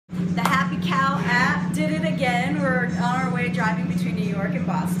HappyCow app did it again. We're on our way driving between New York and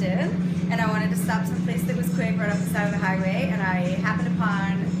Boston, and I wanted to stop someplace that was quick right off the side of the highway, and I happened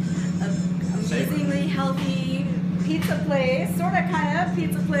upon an amazingly healthy pizza place, sort of kind of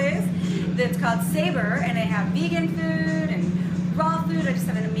pizza place, that's called Savor, and they have vegan food and raw food. I just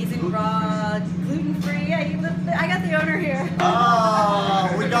had an amazing raw, gluten-free. I got the owner here.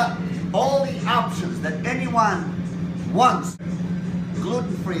 Oh, we got all the options that anyone wants.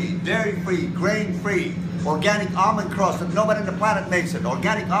 Gluten-free, dairy-free, grain-free, organic almond crust that nobody on the planet makes it.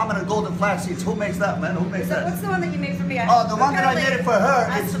 Organic almond and golden flax seeds. Who makes that, man? Who makes that? What's the one that you made for me? Oh, the one that I made it for her.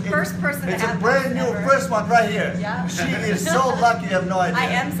 That's the first person to It's have a brand this new ever. first one right here. Yeah. She is so lucky, you have no idea. I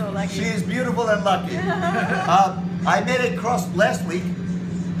am so lucky. She is beautiful and lucky. I made a crust last week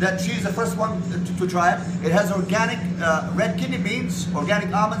that she's the first one to try it. It has organic red kidney beans,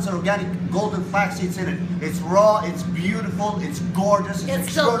 organic almonds, and organic golden flax seeds in it. It's raw, it's beautiful, it's gorgeous, it's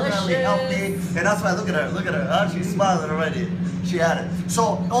extraordinarily healthy. And that's why, look at her, huh? She's smiling already. She had it.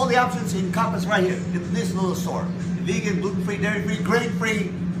 So all the options encompassed right here in this little store. Vegan, gluten-free, dairy-free,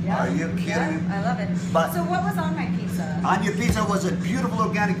 grain-free. Yeah. Are you kidding me? Yeah, I love it. But so what was on my pizza? on your pizza was a beautiful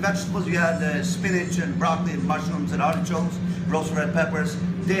organic vegetables. You had spinach and broccoli and mushrooms and artichokes, roasted red peppers.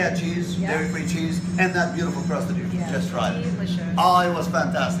 They had cheese, dairy-free cheese, and that beautiful crust that you just tried. Delicious. Oh, it was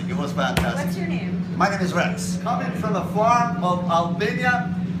fantastic. It was fantastic. What's your name? My name is Rex. Coming from a farm of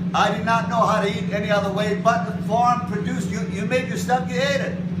Albania, I did not know how to eat any other way, but the farm produced. You made your stuff, you ate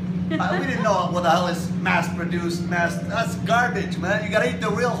it. We didn't know what the hell is mass-produced, that's garbage, man. You gotta eat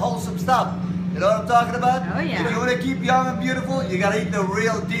the real wholesome stuff. You know what I'm talking about? Oh, yeah. If you wanna keep young and beautiful, you gotta eat the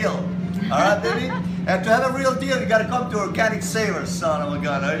real deal. All right, baby? And to have a real deal, you gotta come to Organic Savor, son of a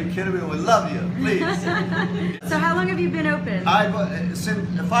gun. Are you kidding me? We love you, please. So how long have you been open?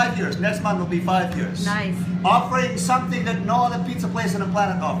 Since 5 years. Next month will be 5 years. Nice. Offering something that no other pizza place on the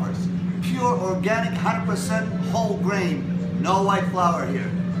planet offers. Pure, organic, 100% whole grain. No white flour here.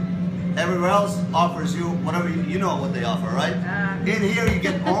 Everywhere else offers you whatever you know what they offer, right? In here you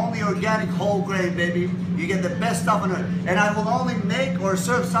get only organic whole grain, baby. You get the best stuff on earth. And I will only make or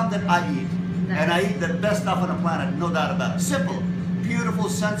serve something I eat. Nice. And I eat the best stuff on the planet, no doubt about it. Simple, beautiful,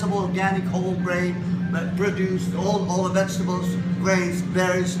 sensible, organic whole grain, produced all the vegetables, grains,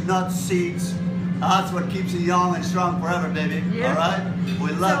 berries, nuts, seeds. That's what keeps you young and strong forever, baby. Yeah. All right?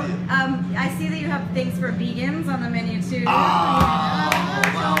 We love you. I see that you have things for vegans on the menu too. Well,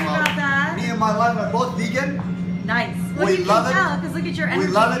 Tell me about that. Me and my wife are both vegan. Nice. Well, We you love it. Because look at your energy.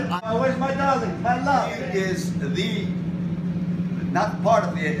 We love it. Where's my darling? My love is not part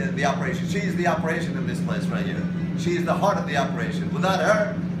of the operation. She is the operation in this place right here. She is the heart of the operation. Without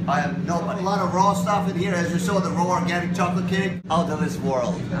her, I am nobody. A lot of raw stuff in here, as you saw, the raw organic chocolate cake. Out of this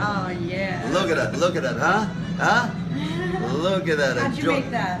world. Oh, yeah. Look at that, huh? Huh? Look at that. How'd you make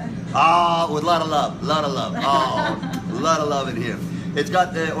that? Oh, with a lot of love, Oh, a lot of love in here. It's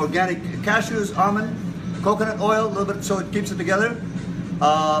got the organic cashews, almond, coconut oil, a little bit so it keeps it together.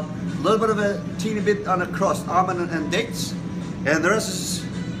 A little bit of a teeny bit on the crust, almond and dates. And the rest is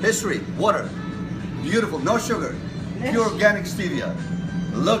history, water. Beautiful, no sugar, pure organic stevia.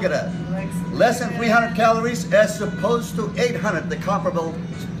 Look at that. Less than 300 calories as opposed to 800, the comparable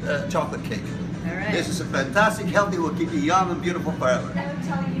chocolate cake. All right. This is a fantastic, healthy, will keep you young and beautiful forever. I would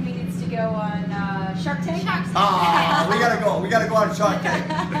tell you he needs to go on Shark Tank. Ah, we gotta go on Shark Tank.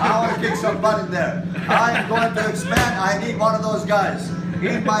 I want to kick some butt in there. I am going to expand. I need one of those guys.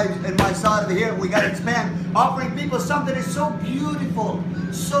 In my side of here, we gotta expand, offering people something that's so beautiful,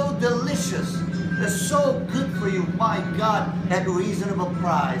 so delicious, that's so good for you, my God, at a reasonable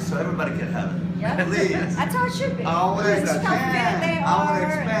price, so everybody can have it. Yep. Please. That's how it should be. I want to expand. I want to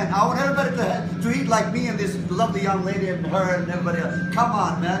expand. I want everybody to eat like me and this lovely young lady and her and everybody else. Come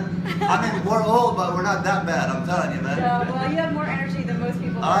on, man. I mean, we're old, but we're not that bad. I'm telling you, man. Yeah, well, you have more energy than most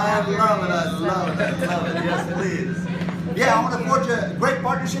people. I love it. Yes, please. Yeah, I want to forge a great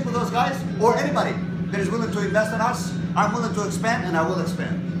partnership with those guys or anybody that is willing to invest in us. I'm willing to expand, and I will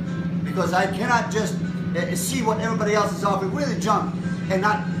expand because I cannot just see what everybody else is offering, really junk, and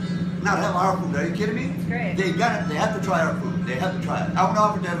not have our food. Are you kidding me? That's great. They got it. They have to try our food. They have to try it. I want to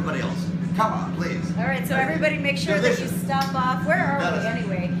offer it to everybody else. Come on, please. All right, so everybody make sure that you stop off. Where are we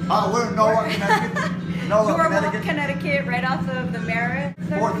anyway? We're in Norwalk, Connecticut. Norwalk, Connecticut, right off of the Merritt.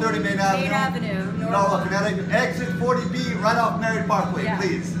 430 Main Avenue. Norwalk, Connecticut. Exit 40B, right off Merritt Parkway,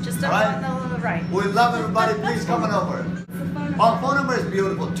 please. Just up on the right. We love everybody. Please come on over. Our phone number is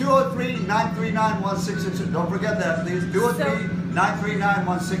beautiful. 203-939-1666. Don't forget that, please.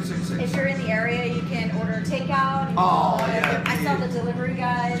 203-939-1666. If you're in the area, you can order takeout. Yeah. I saw the delivery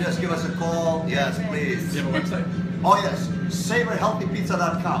guys. Just give us a call. Yes, please. Do you have a website? Oh, yes.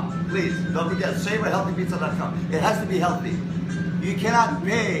 SavorHealthyPizza.com. Please don't forget SavorHealthyPizza.com. It has to be healthy. You cannot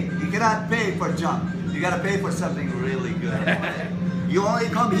pay for junk. You gotta pay for something really good. You only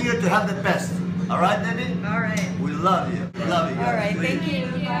come here to have the best. All right, baby? All right. We love you. Love you guys. All right. Please. Thank you.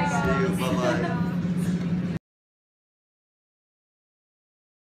 Bye, guys. See you. Bye-bye.